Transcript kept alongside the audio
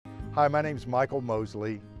Hi, my name's Michael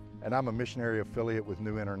Mosley, and I'm a missionary affiliate with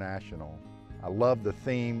New International. I love the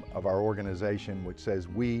theme of our organization, which says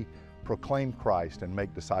we proclaim Christ and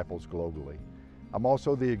make disciples globally. I'm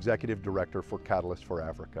also the executive director for Catalyst for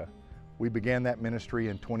Africa. We began that ministry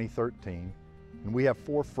in 2013, and we have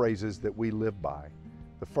 4 phrases that we live by.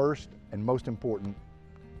 The first and most important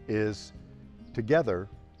is, together,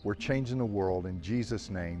 we're changing the world in Jesus'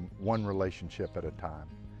 name, one relationship at a time.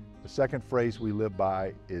 The second phrase we live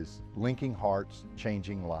by is linking hearts,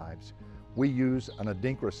 changing lives. We use an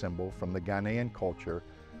Adinkra symbol from the Ghanaian culture,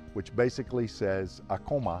 which basically says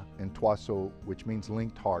Akoma in Twaso, which means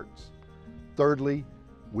linked hearts. Thirdly,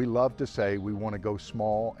 we love to say we want to go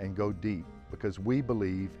small and go deep because we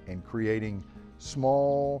believe in creating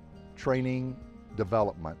small training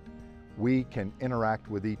development. We can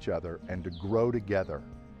interact with each other and to grow together.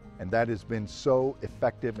 And that has been so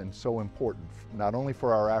effective and so important, not only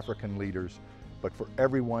for our African leaders, but for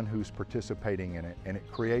everyone who's participating in it. And it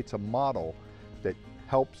creates a model that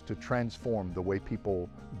helps to transform the way people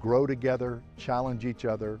grow together, challenge each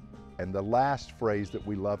other. And the last phrase that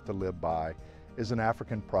we love to live by is an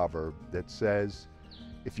African proverb that says,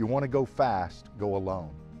 if you want to go fast, go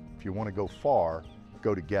alone. If you want to go far,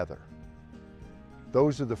 go together.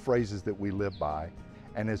 Those are the phrases that we live by.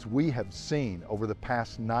 And as we have seen over the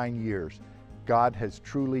past 9 years, God has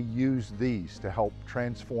truly used these to help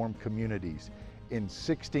transform communities in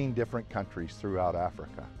 16 different countries throughout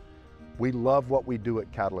Africa. We love what we do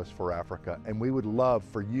at Catalyst for Africa, and we would love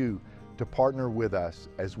for you to partner with us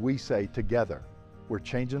as we say together, we're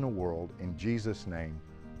changing the world in Jesus' name,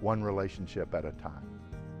 one relationship at a time.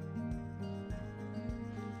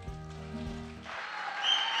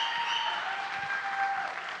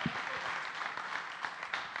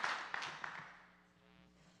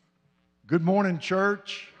 Good morning,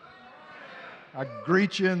 church. I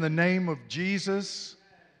greet you in the name of Jesus.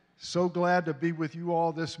 So glad to be with you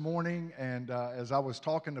all this morning. And as I was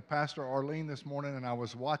talking to Pastor Arlene this morning and I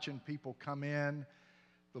was watching people come in,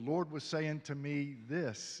 the Lord was saying to me,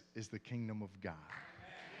 this is the kingdom of God.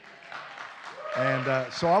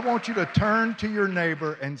 And so I want you to turn to your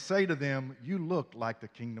neighbor and say to them, you look like the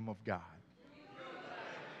kingdom of God.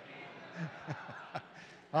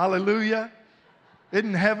 Hallelujah.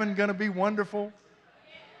 Isn't heaven going to be wonderful?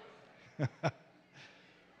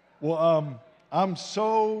 Well, I'm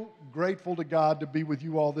so grateful to God to be with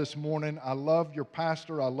you all this morning. I love your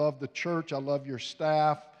pastor. I love the church. I love your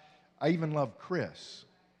staff. I even love Chris.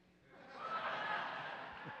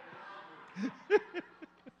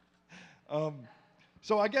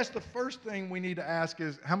 So I guess the first thing we need to ask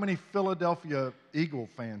is, how many Philadelphia Eagle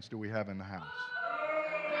fans do we have in the house?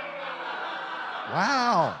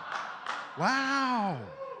 Wow. Wow.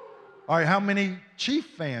 All right, how many Chief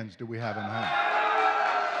fans do we have in the house?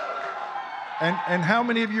 And how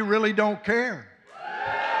many of you really don't care?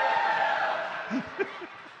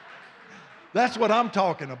 That's what I'm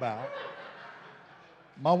talking about.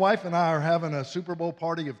 My wife and I are having a Super Bowl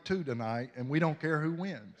party of 2 tonight, and we don't care who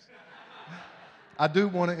wins. I do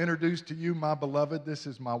want to introduce to you my beloved. This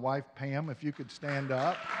is my wife, Pam. If you could stand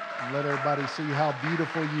up and let everybody see how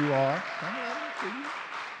beautiful you are. Come on, see you.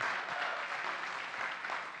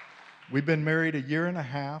 We've been married 1.5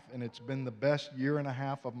 years, and it's been the best 1.5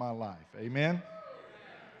 years of my life. Amen?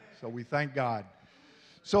 So we thank God.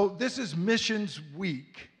 So this is Missions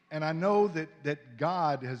Week, and I know that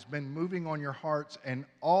God has been moving on your hearts, and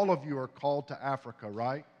all of you are called to Africa,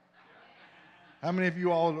 right? How many of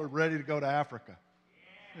you all are ready to go to Africa?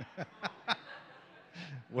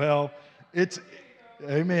 Well,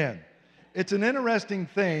 amen. It's an interesting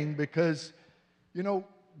thing because, you know,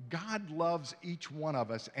 God loves each one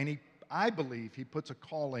of us, and I believe He puts a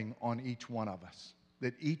calling on each one of us,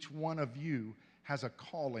 that each one of you has a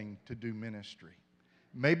calling to do ministry.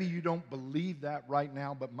 Maybe you don't believe that right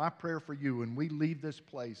now, but my prayer for you when we leave this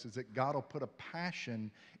place is that God will put a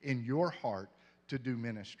passion in your heart to do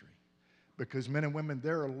ministry. Because men and women,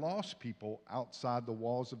 there are lost people outside the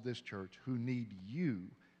walls of this church who need you,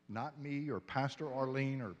 not me or Pastor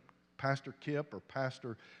Arlene or Pastor Kip or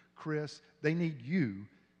Pastor Chris. They need you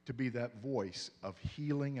to be that voice of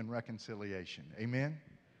healing and reconciliation. Amen?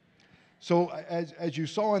 So as you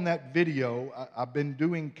saw in that video, I've been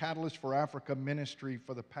doing Catalyst for Africa ministry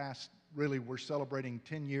for the past, really, we're celebrating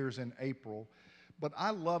 10 years in April. But I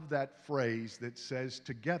love that phrase that says,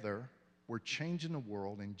 together, we're changing the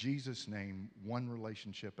world in Jesus' name, one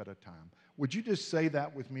relationship at a time. Would you just say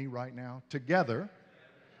that with me right now? Together,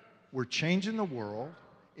 we're changing the world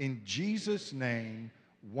in Jesus' name,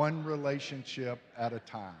 one relationship at a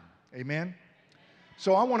time. Amen?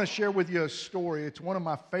 So I want to share with you a story. It's one of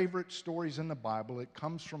my favorite stories in the Bible. It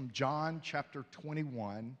comes from John chapter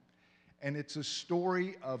 21. And it's a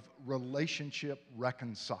story of relationship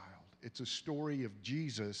reconciled. It's a story of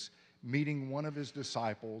Jesus meeting one of his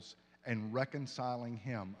disciples and reconciling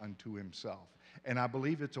him unto himself. And I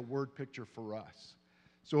believe it's a word picture for us.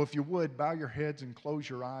 So if you would, bow your heads and close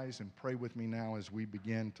your eyes and pray with me now as we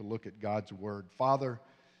begin to look at God's word. Father,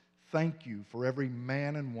 thank you for every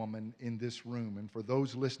man and woman in this room and for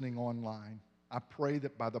those listening online. I pray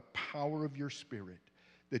that by the power of your Spirit,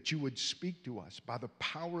 that you would speak to us by the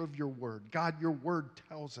power of your word. God, your word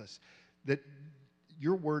tells us that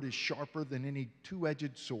your word is sharper than any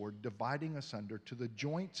two-edged sword, dividing us asunder to the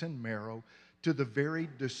joints and marrow, to the very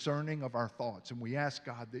discerning of our thoughts. And we ask,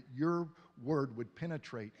 God, that your word would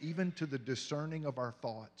penetrate even to the discerning of our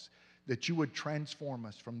thoughts, that you would transform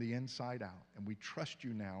us from the inside out. And we trust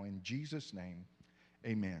you now in Jesus' name,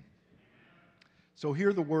 amen. So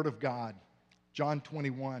hear the word of God, John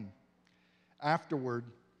 21. Afterward,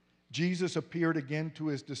 Jesus appeared again to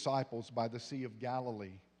his disciples by the Sea of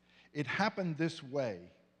Galilee. It happened this way.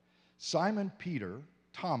 Simon Peter,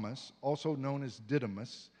 Thomas, also known as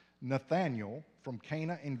Didymus, Nathanael from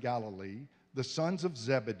Cana in Galilee, the sons of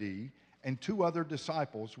Zebedee, and two other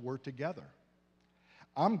disciples were together.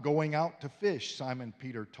 I'm going out to fish, Simon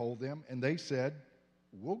Peter told them, and they said,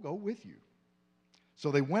 we'll go with you. So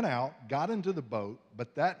they went out, got into the boat,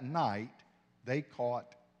 but that night they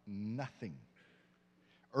caught nothing.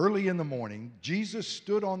 Early in the morning, Jesus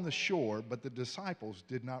stood on the shore, but the disciples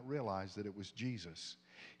did not realize that it was Jesus.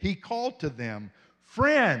 He called to them,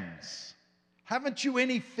 friends, haven't you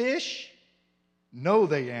any fish? No,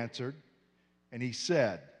 they answered. And he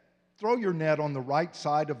said, throw your net on the right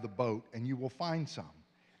side of the boat and you will find some.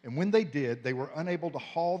 And when they did, they were unable to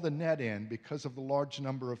haul the net in because of the large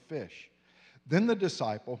number of fish. Then the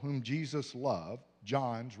disciple whom Jesus loved,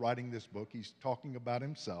 John's writing this book, he's talking about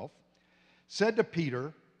himself, said to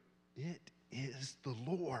Peter, it is the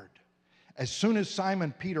Lord. As soon as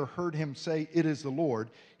Simon Peter heard him say, it is the Lord,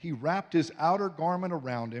 he wrapped his outer garment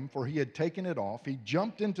around him, for he had taken it off. He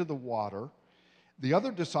jumped into the water. The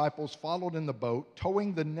other disciples followed in the boat,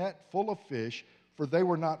 towing the net full of fish, for they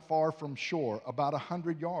were not far from shore, about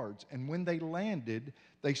 100 yards. And when they landed,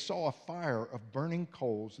 they saw a fire of burning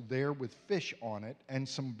coals there with fish on it and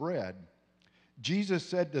some bread. Jesus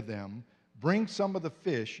said to them, bring some of the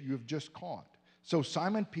fish you have just caught. So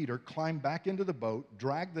Simon Peter climbed back into the boat,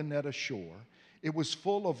 dragged the net ashore. It was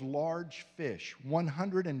full of large fish,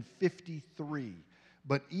 153.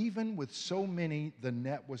 But even with so many, the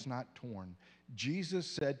net was not torn. Jesus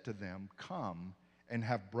said to them, come and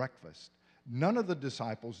have breakfast. None of the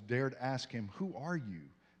disciples dared ask him, who are you?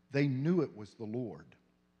 They knew it was the Lord.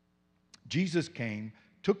 Jesus came,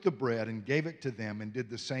 took the bread and gave it to them and did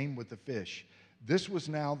the same with the fish. This was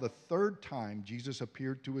now the third time Jesus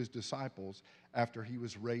appeared to his disciples after he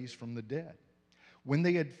was raised from the dead. When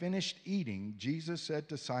they had finished eating, Jesus said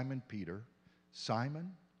to Simon Peter,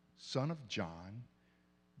 Simon, son of John,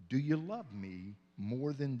 do you love me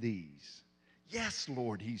more than these? Yes,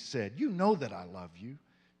 Lord, he said, you know that I love you.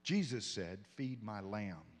 Jesus said, feed my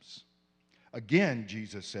lambs. Again,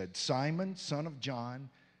 Jesus said, Simon, son of John,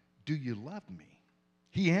 do you love me?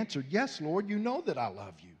 He answered, yes, Lord, you know that I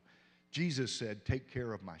love you. Jesus said, take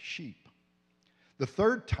care of my sheep. The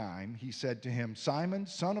third time he said to him, Simon,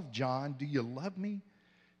 son of John, do you love me?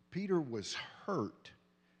 Peter was hurt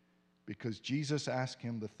because Jesus asked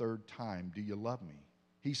him the third time, do you love me?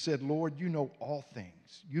 He said, Lord, you know all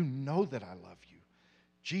things. You know that I love you.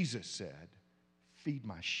 Jesus said, feed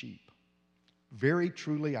my sheep. Very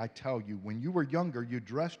truly, I tell you, when you were younger, you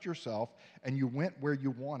dressed yourself and you went where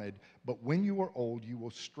you wanted. But when you are old, you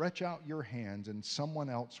will stretch out your hands and someone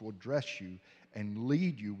else will dress you and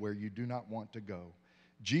lead you where you do not want to go.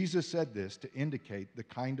 Jesus said this to indicate the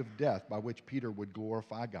kind of death by which Peter would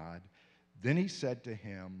glorify God. Then he said to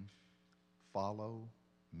him, follow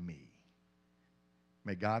me.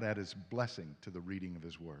 May God add his blessing to the reading of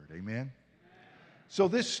his word. Amen. So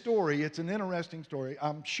this story, it's an interesting story.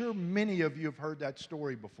 I'm sure many of you have heard that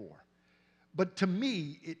story before. But to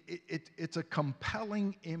me, it's a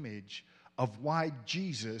compelling image of why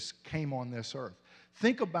Jesus came on this earth.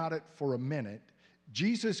 Think about it for a minute.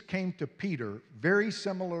 Jesus came to Peter very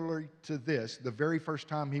similarly to this the very first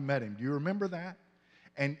time he met him. Do you remember that?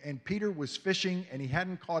 And Peter was fishing and he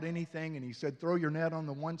hadn't caught anything and he said, throw your net on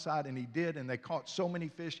the one side, and he did, and they caught so many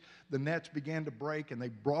fish the nets began to break and they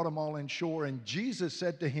brought them all inshore. And Jesus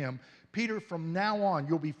said to him, Peter, from now on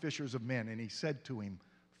you'll be fishers of men. And he said to him,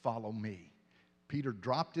 follow me. Peter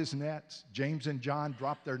dropped his nets, James and John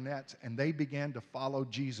dropped their nets, and they began to follow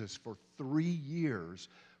Jesus for 3 years,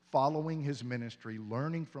 following his ministry,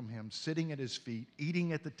 learning from him, sitting at his feet,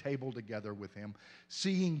 eating at the table together with him,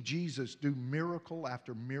 seeing Jesus do miracle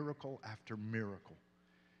after miracle after miracle.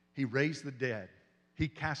 He raised the dead. He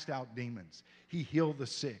cast out demons. He healed the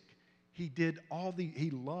sick. He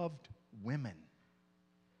loved women.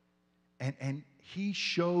 And he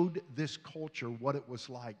showed this culture what it was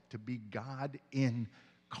like to be God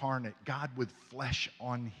incarnate, God with flesh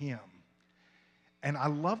on him. And I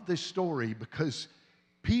love this story because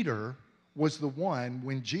Peter was the one,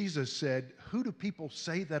 when Jesus said, "Who do people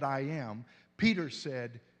say that I am?" Peter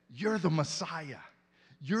said, "You're the Messiah.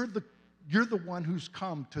 You're the one who's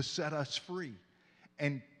come to set us free."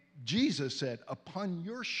 And Jesus said, "Upon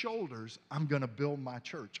your shoulders, I'm going to build my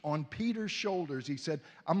church." On Peter's shoulders, he said,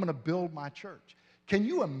 "I'm going to build my church." Can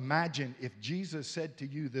you imagine if Jesus said to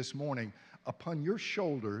you this morning, "Upon your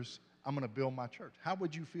shoulders, I'm going to build my church"? How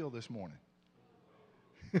would you feel this morning?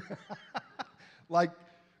 Like,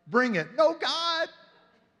 bring it. "No, God,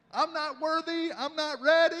 I'm not worthy. I'm not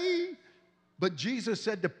ready." But Jesus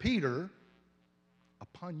said to Peter,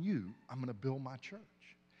 "Upon you, I'm going to build my church."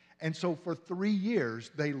 And so for 3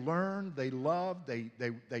 years, they learned, they loved,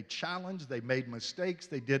 they challenged, they made mistakes,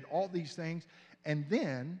 they did all these things. And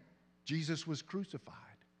then Jesus was crucified.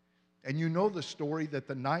 And you know the story that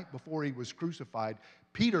the night before he was crucified,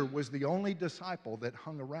 Peter was the only disciple that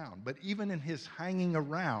hung around. But even in his hanging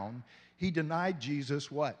around, he denied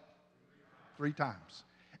Jesus what? 3 times.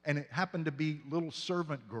 And it happened to be little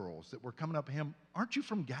servant girls that were coming up to him. "Aren't you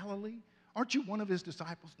from Galilee? Aren't you one of his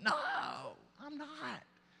disciples?" "No, I'm not."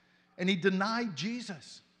 And he denied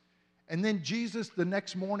Jesus. And then Jesus the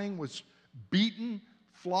next morning was beaten,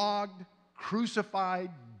 flogged,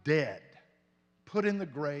 crucified, dead, put in the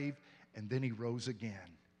grave, and then he rose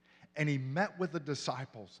again. And he met with the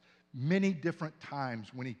disciples many different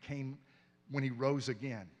times when he rose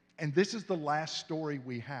again. And this is the last story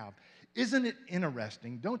we have. Isn't it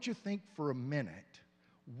interesting? Don't you think for a minute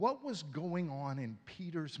what was going on in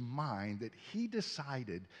Peter's mind that he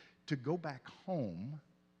decided to go back home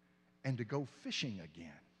and to go fishing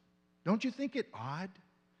again? Don't you think it odd?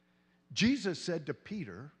 Jesus said to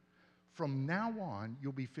Peter, "From now on,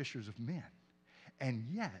 you'll be fishers of men." And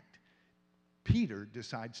yet, Peter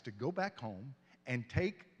decides to go back home and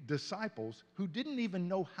take disciples who didn't even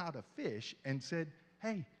know how to fish and said,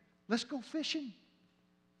 "Hey, let's go fishing."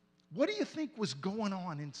 What do you think was going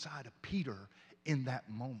on inside of Peter in that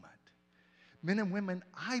moment? Men and women,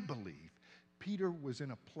 I believe Peter was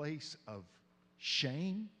in a place of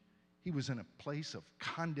shame. He was in a place of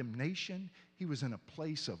condemnation. He was in a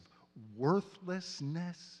place of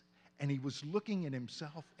worthlessness. And he was looking at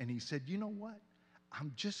himself and he said, "You know what?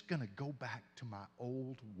 I'm just going to go back to my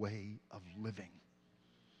old way of living."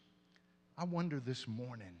 I wonder this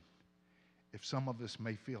morning if some of us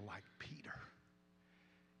may feel like Peter.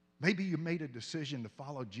 Maybe you made a decision to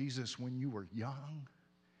follow Jesus when you were young,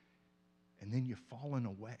 and then you've fallen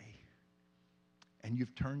away, and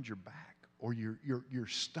you've turned your back, or you're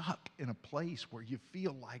stuck in a place where you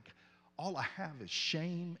feel like all I have is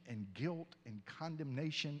shame and guilt and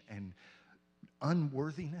condemnation and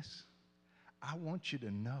unworthiness. I want you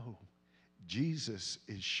to know Jesus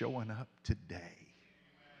is showing up today,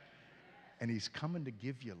 and he's coming to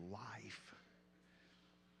give you life.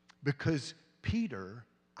 Because Peter,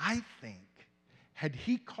 I think, had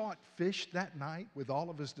he caught fish that night with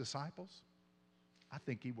all of his disciples, I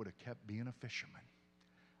think he would have kept being a fisherman.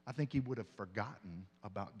 I think he would have forgotten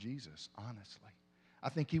about Jesus, honestly. I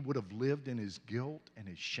think he would have lived in his guilt and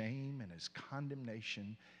his shame and his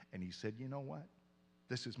condemnation, and he said, "You know what?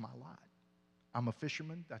 This is my lot. I'm a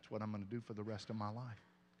fisherman. That's what I'm going to do for the rest of my life."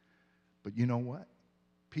 But you know what?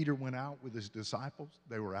 Peter went out with his disciples.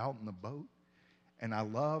 They were out in the boat. And I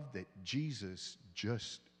love that Jesus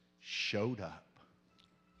just showed up.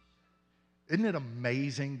 Isn't it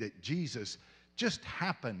amazing that Jesus just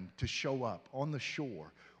happened to show up on the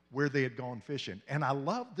shore where they had gone fishing? And I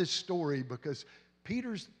love this story because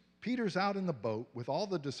Peter's out in the boat with all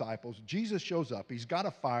the disciples. Jesus shows up. He's got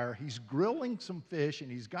a fire. He's grilling some fish,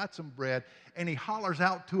 and he's got some bread. And he hollers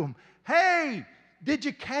out to them, "Hey, did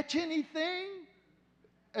you catch anything?"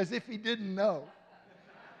 As if he didn't know.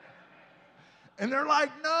 And they're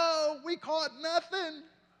like, "No, we caught nothing."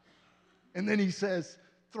 And then he says,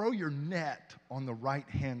 "Throw your net on the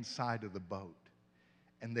right-hand side of the boat."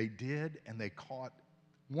 And they did, and they caught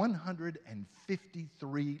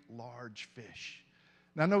 153 large fish.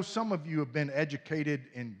 Now, I know some of you have been educated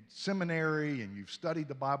in seminary and you've studied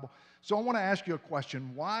the Bible. So I want to ask you a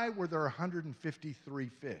question. Why were there 153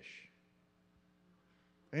 fish?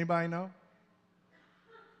 Anybody know?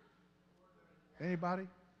 Anybody?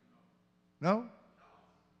 No?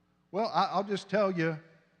 Well, I'll just tell you,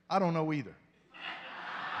 I don't know either.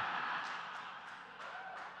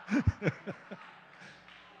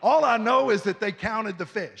 All I know is that they counted the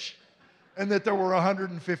fish and that there were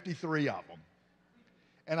 153 of them.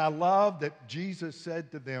 And I love that Jesus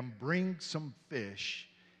said to them, bring some fish,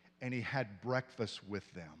 and he had breakfast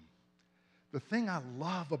with them. The thing I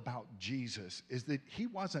love about Jesus is that he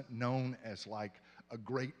wasn't known as like a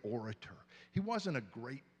great orator. He wasn't a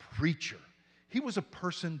great preacher. He was a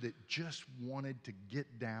person that just wanted to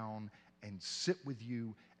get down and sit with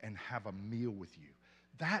you and have a meal with you.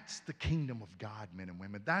 That's the kingdom of God, men and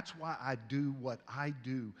women. That's why I do what I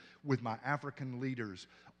do with my African leaders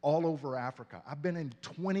all over Africa. I've been in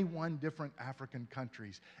 21 different African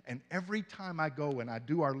countries, and every time I go and I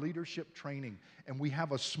do our leadership training, and we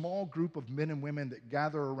have a small group of men and women that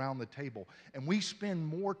gather around the table, and we spend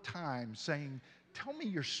more time saying, tell me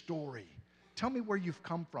your story. Tell me where you've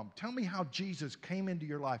come from. Tell me how Jesus came into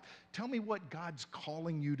your life. Tell me what God's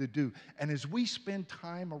calling you to do. And as we spend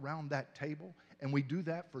time around that table, and we do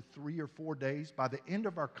that for 3 or 4 days, by the end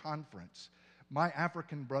of our conference, my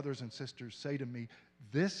African brothers and sisters say to me,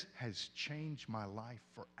 this has changed my life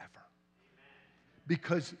forever.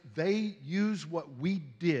 Because they use what we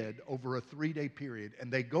did over a 3-day period,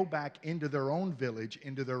 and they go back into their own village,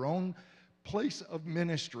 into their own place of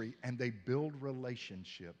ministry, and they build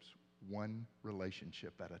relationships, one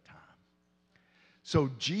relationship at a time. So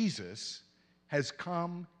Jesus has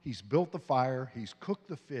come, he's built the fire, he's cooked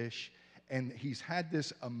the fish, and he's had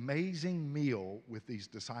this amazing meal with these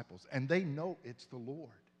disciples, and they know it's the Lord.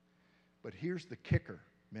 But here's the kicker,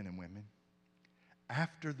 men and women.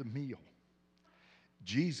 After the meal,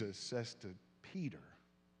 Jesus says to Peter,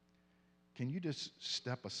 can you just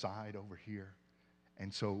step aside over here?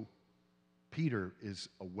 And so Peter is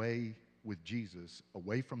away with Jesus,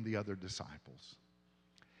 away from the other disciples.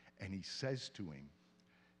 And he says to him,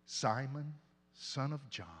 Simon, son of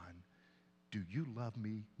John, do you love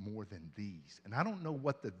me more than these? And I don't know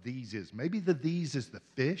what the these is. Maybe the these is the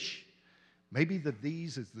fish. Maybe the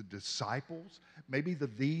these is the disciples. Maybe the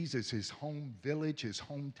these is his home village, his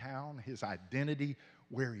hometown, his identity,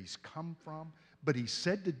 where he's come from. But he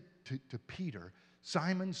said to Peter,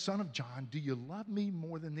 Simon, son of John, do you love me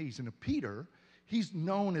more than these? And to Peter, he's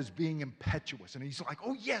known as being impetuous. And he's like,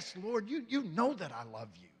 oh, yes, Lord, you know that I love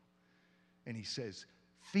you. And he says,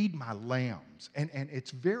 feed my lambs. And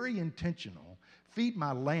it's very intentional. Feed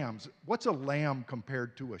my lambs. What's a lamb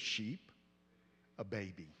compared to a sheep? A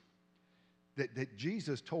baby. That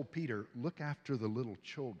Jesus told Peter, look after the little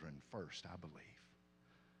children first, I believe.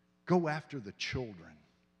 Go after the children.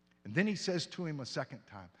 And then he says to him a second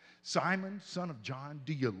time, Simon, son of John,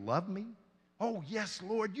 do you love me? Oh, yes,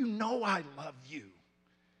 Lord, you know I love you.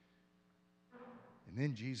 And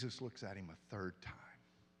then Jesus looks at him a third time.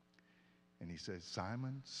 And he says,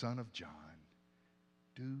 Simon, son of John,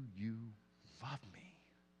 do you love me?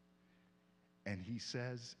 And he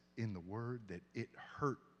says in the word that it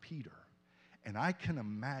hurt Peter. And I can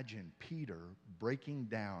imagine Peter breaking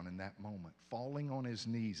down in that moment, falling on his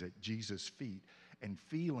knees at Jesus' feet and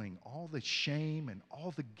feeling all the shame and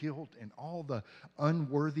all the guilt and all the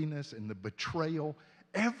unworthiness and the betrayal,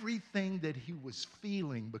 everything that he was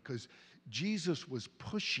feeling because Jesus was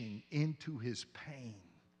pushing into his pain.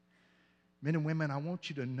 Men and women, I want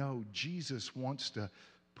you to know Jesus wants to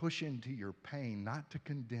push into your pain, not to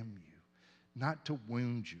condemn you, not to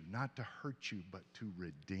wound you, not to hurt you, but to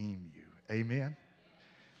redeem you. Amen?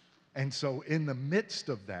 And so in the midst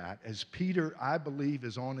of that, as Peter, I believe,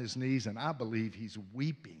 is on his knees, and I believe he's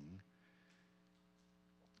weeping,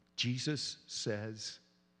 Jesus says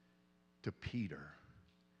to Peter,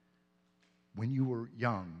 when you were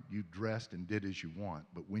young, you dressed and did as you want.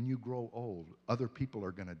 But when you grow old, other people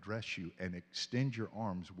are going to dress you and extend your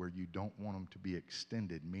arms where you don't want them to be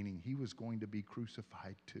extended, meaning he was going to be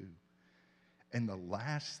crucified too. And the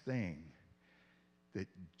last thing that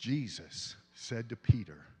Jesus said to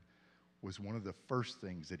Peter was one of the first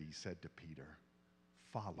things that he said to Peter,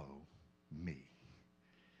 follow me.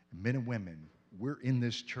 Men and women, we're in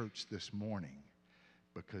this church this morning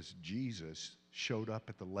because Jesus showed up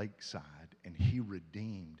at the lakeside and he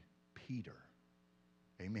redeemed Peter.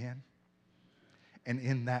 Amen? And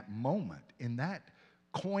in that moment, in that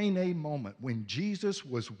koine moment, when Jesus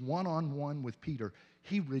was one-on-one with Peter,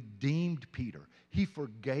 he redeemed Peter. He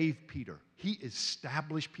forgave Peter. He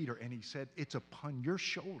established Peter. And he said, it's upon your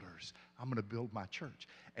shoulders I'm going to build my church.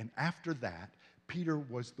 And after that, Peter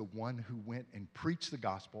was the one who went and preached the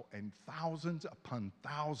gospel, and thousands upon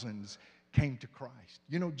thousands came to Christ.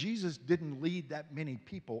 You know, Jesus didn't lead that many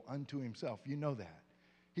people unto himself. You know that.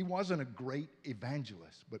 He wasn't a great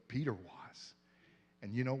evangelist, but Peter was.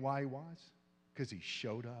 And you know why he was? Because he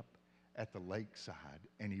showed up at the lakeside,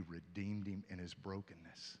 and he redeemed him in his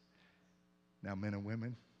brokenness. Now, men and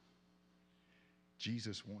women,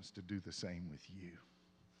 Jesus wants to do the same with you.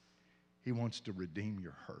 He wants to redeem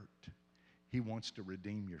your hurt. He wants to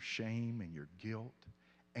redeem your shame and your guilt.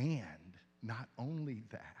 And not only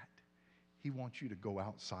that, he wants you to go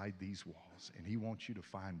outside these walls, and he wants you to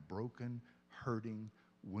find broken, hurting,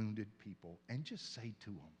 wounded people and just say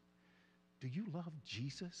to them, do you love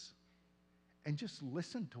Jesus? And just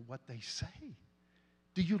listen to what they say.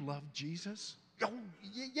 Do you love Jesus? Oh,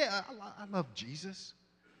 yeah, I love Jesus.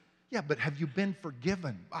 Yeah, but have you been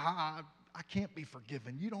forgiven? I can't be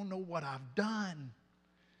forgiven. You don't know what I've done.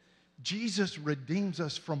 Jesus redeems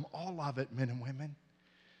us from all of it, men and women.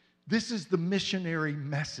 This is the missionary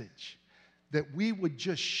message, that we would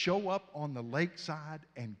just show up on the lakeside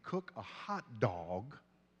and cook a hot dog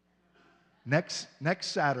next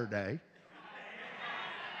Saturday.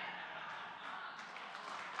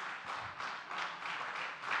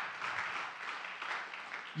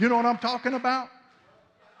 You know what I'm talking about?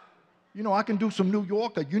 You know, I can do some New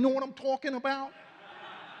Yorker. You know what I'm talking about?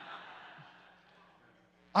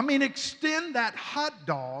 I mean, extend that hot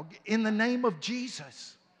dog in the name of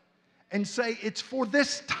Jesus and say, it's for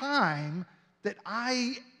this time that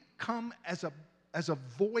I come as a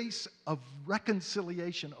voice of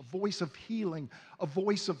reconciliation, a voice of healing, a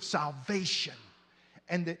voice of salvation.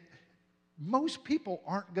 And that most people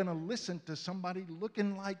aren't going to listen to somebody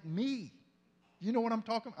looking like me. You know what I'm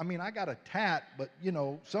talking about? I mean, I got a tat, but you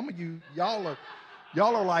know, some of y'all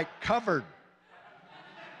are like covered.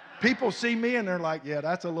 People see me and they're like, yeah,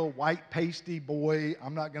 that's a little white pasty boy.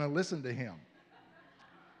 I'm not going to listen to him.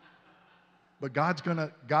 But God's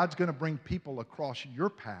gonna bring people across your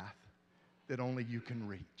path that only you can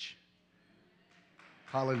reach.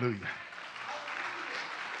 Hallelujah.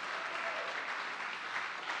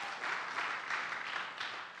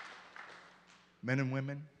 Men and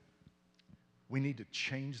women, we need to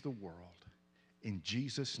change the world in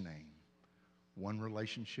Jesus' name, one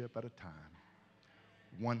relationship at a time,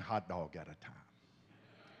 one hot dog at a time.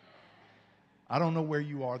 I don't know where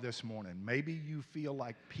you are this morning. Maybe you feel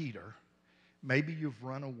like Peter. Maybe you've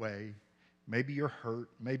run away. Maybe you're hurt.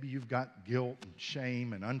 Maybe you've got guilt and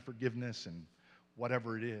shame and unforgiveness and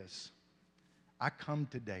whatever it is. I come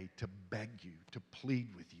today to beg you, to plead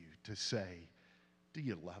with you, to say, do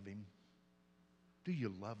you love him? Do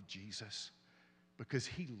you love Jesus? Because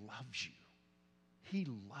he loves you. He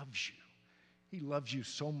loves you. He loves you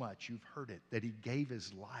so much, you've heard it, that he gave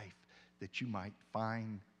his life that you might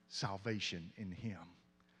find salvation in him.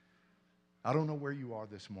 I don't know where you are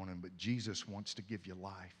this morning, but Jesus wants to give you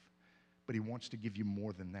life. But he wants to give you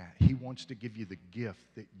more than that. He wants to give you the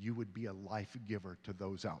gift that you would be a life giver to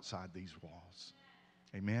those outside these walls.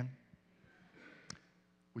 Amen?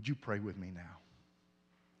 Would you pray with me now?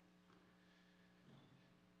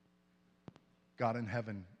 God in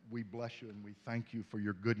heaven, we bless you and we thank you for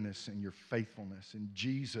your goodness and your faithfulness. And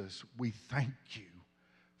Jesus, we thank you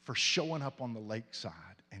for showing up on the lakeside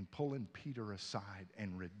and pulling Peter aside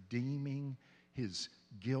and redeeming his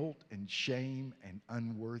guilt and shame and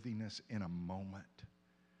unworthiness in a moment.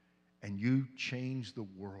 And you changed the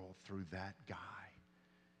world through that guy.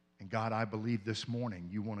 And God, I believe this morning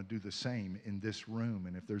you want to do the same in this room.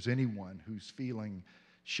 And if there's anyone who's feeling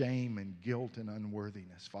shame and guilt and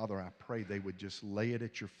unworthiness, Father, I pray they would just lay it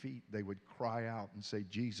at your feet. They would cry out and say,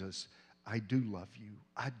 Jesus, I do love you.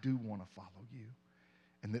 I do want to follow you.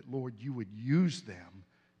 And that, Lord, you would use them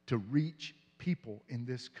to reach people in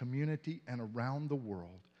this community and around the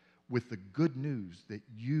world with the good news that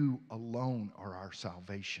you alone are our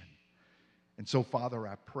salvation. And so, Father,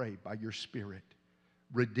 I pray by your Spirit,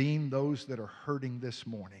 redeem those that are hurting this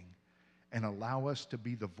morning and allow us to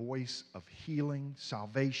be the voice of healing,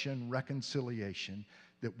 salvation, reconciliation,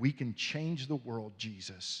 that we can change the world,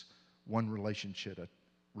 Jesus, one relationship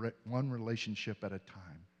at a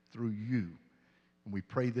time through you. And we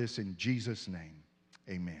pray this in Jesus' name.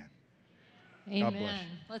 Amen. Amen. God bless you.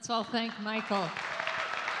 Let's all thank Michael.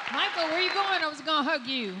 Michael, where are you going? I was going to hug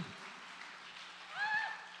you.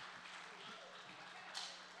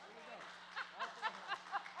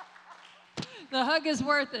 The hug is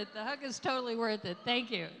worth it. The hug is totally worth it. Thank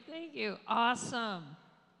you. Thank you. Awesome.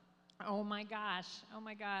 Oh, my gosh. Oh,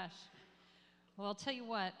 my gosh. Well, I'll tell you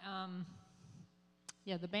what.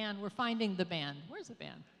 Yeah, the band. We're finding the band. Where's the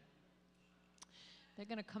band? They're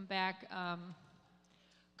going to come back.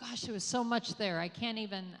 Gosh, there was so much there. I can't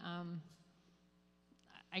even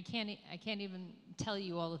tell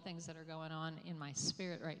you all the things that are going on in my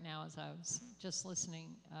spirit right now as I was just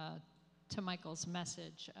listening to Michael's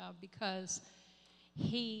message, because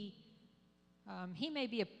he may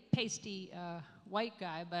be a pasty white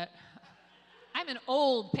guy, but I'm an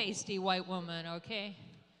old, pasty white woman, okay?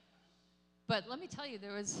 But let me tell you,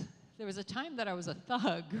 there was a time that I was a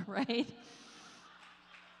thug, right?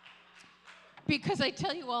 Because I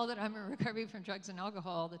tell you all that I'm in recovery from drugs and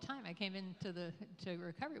alcohol all the time. I came into to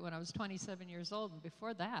recovery when I was 27 years old, and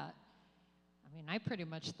before that, I mean, I pretty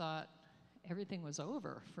much thought everything was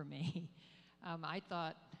over for me. I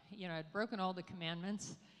thought, you know, I'd broken all the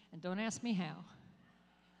commandments, and don't ask me how.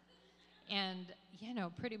 And, you know,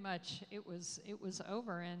 pretty much it was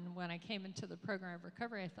over. And when I came into the program of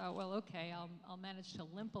recovery, I thought, well, okay, I'll manage to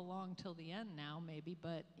limp along till the end now, maybe.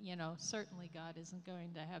 But, you know, certainly God isn't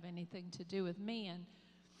going to have anything to do with me. And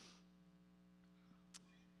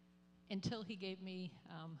until he gave me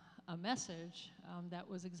a message that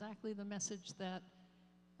was exactly the message that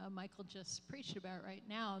Michael just preached about right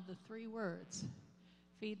now, the 3 words,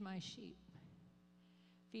 feed my sheep.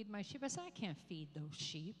 Feed my sheep. I said, I can't feed those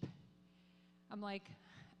sheep. I'm like,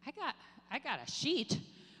 I got a sheet,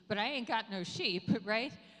 but I ain't got no sheep,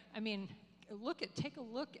 right? I mean, take a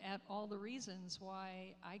look at all the reasons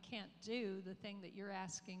why I can't do the thing that you're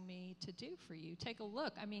asking me to do for you. Take a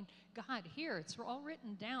look. I mean, God, here, it's all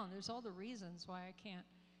written down. There's all the reasons why I can't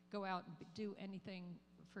go out and do anything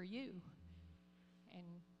for you. And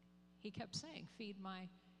he kept saying, feed my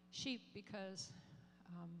sheep, because,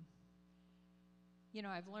 you know,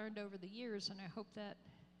 I've learned over the years, and I hope that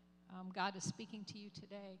God is speaking to you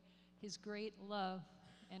today, his great love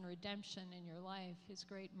and redemption in your life, his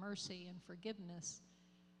great mercy and forgiveness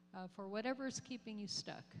for whatever is keeping you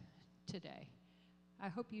stuck today. I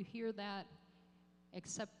hope you hear that,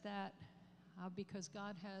 accept that, because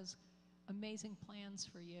God has amazing plans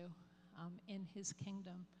for you in his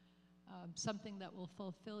kingdom, something that will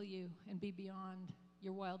fulfill you and be beyond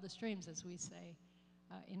your wildest dreams, as we say,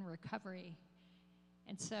 in recovery.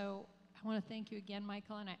 And so I want to thank you again,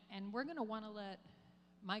 Michael, and we're going to want to let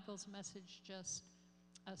Michael's message just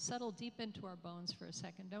settle deep into our bones for a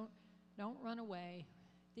second. Don't run away,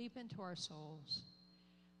 deep into our souls.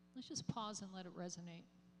 Let's just pause and let it resonate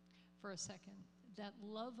for a second. That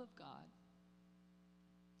love of God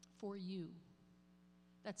for you,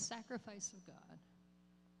 that sacrifice of God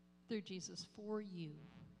through Jesus for you,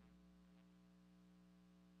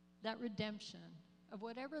 that redemption of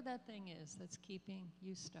whatever that thing is that's keeping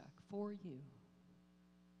you stuck for you.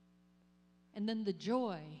 And then the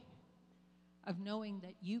joy of knowing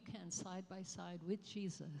that you can, side by side with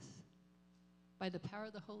Jesus, by the power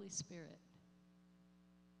of the Holy Spirit,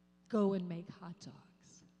 go and make hot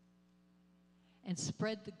dogs and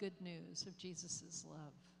spread the good news of Jesus'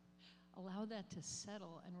 love. Allow that to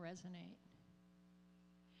settle and resonate.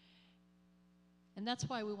 And that's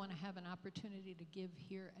why we want to have an opportunity to give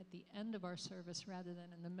here at the end of our service rather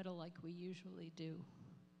than in the middle like we usually do.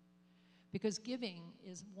 Because giving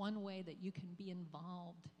is one way that you can be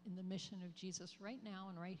involved in the mission of Jesus right now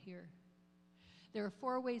and right here. There are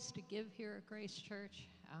 4 ways to give here at Grace Church.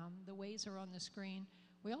 The ways are on the screen.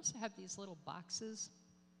 We also have these little boxes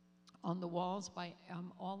on the walls by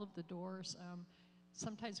all of the doors.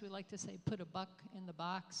 Sometimes we like to say put a buck in the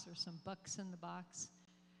box or some bucks in the box.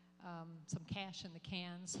 Some cash in the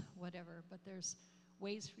cans, whatever. But there's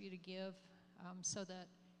ways for you to give so that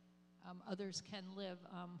others can live.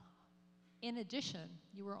 In addition,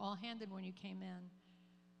 you were all handed when you came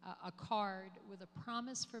in a card with a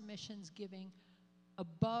promise for missions giving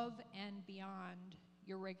above and beyond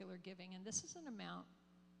your regular giving. And this is an amount,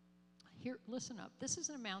 here, listen up, this is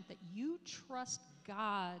an amount that you trust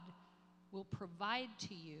God will provide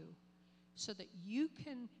to you so that you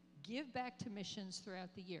can give back to missions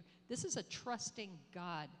throughout the year. This is a trusting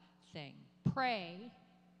God thing. Pray,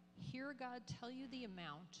 hear God tell you the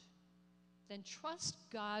amount, then trust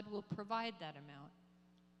God will provide that amount.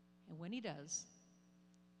 And when he does,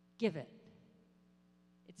 give it.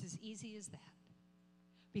 It's as easy as that.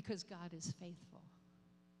 Because God is faithful.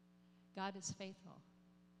 God is faithful.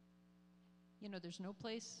 You know, there's no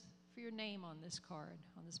place for your name on this card,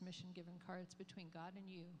 on this mission given card. It's between God and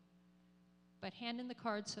you. But hand in the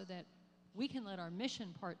card so that we can let our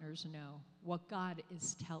mission partners know what God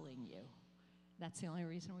is telling you. That's the only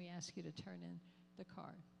reason we ask you to turn in the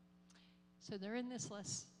card. So they're in this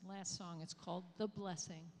last song. It's called The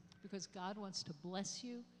Blessing, because God wants to bless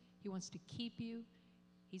you. He wants to keep you.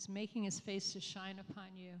 He's making his face to shine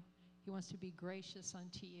upon you. He wants to be gracious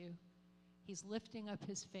unto you. He's lifting up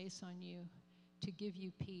his face on you to give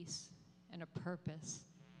you peace and a purpose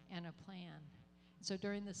and a plan. So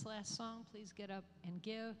during this last song, please get up and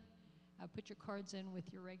give. Put your cards in with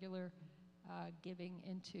your regular giving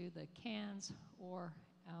into the cans or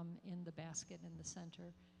in the basket in the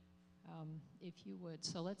center, if you would.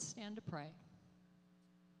 So let's stand to pray.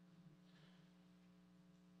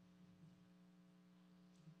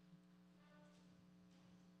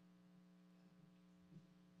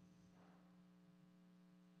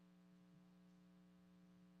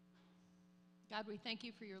 God, we thank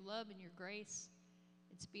you for your love and your grace.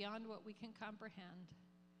 It's beyond what we can comprehend.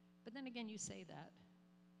 But then again, you say that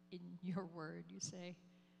in your word. You say,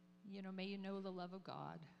 may you know the love of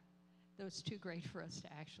God, though it's too great for us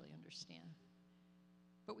to actually understand.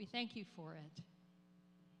 But we thank you for it.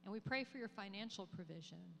 And we pray for your financial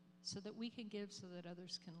provision so that we can give so that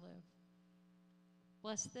others can live.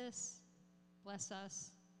 Bless this, bless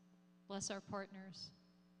us, bless our partners,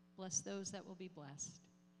 bless those that will be blessed.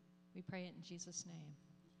 We pray it in Jesus' name.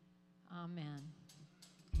 Amen.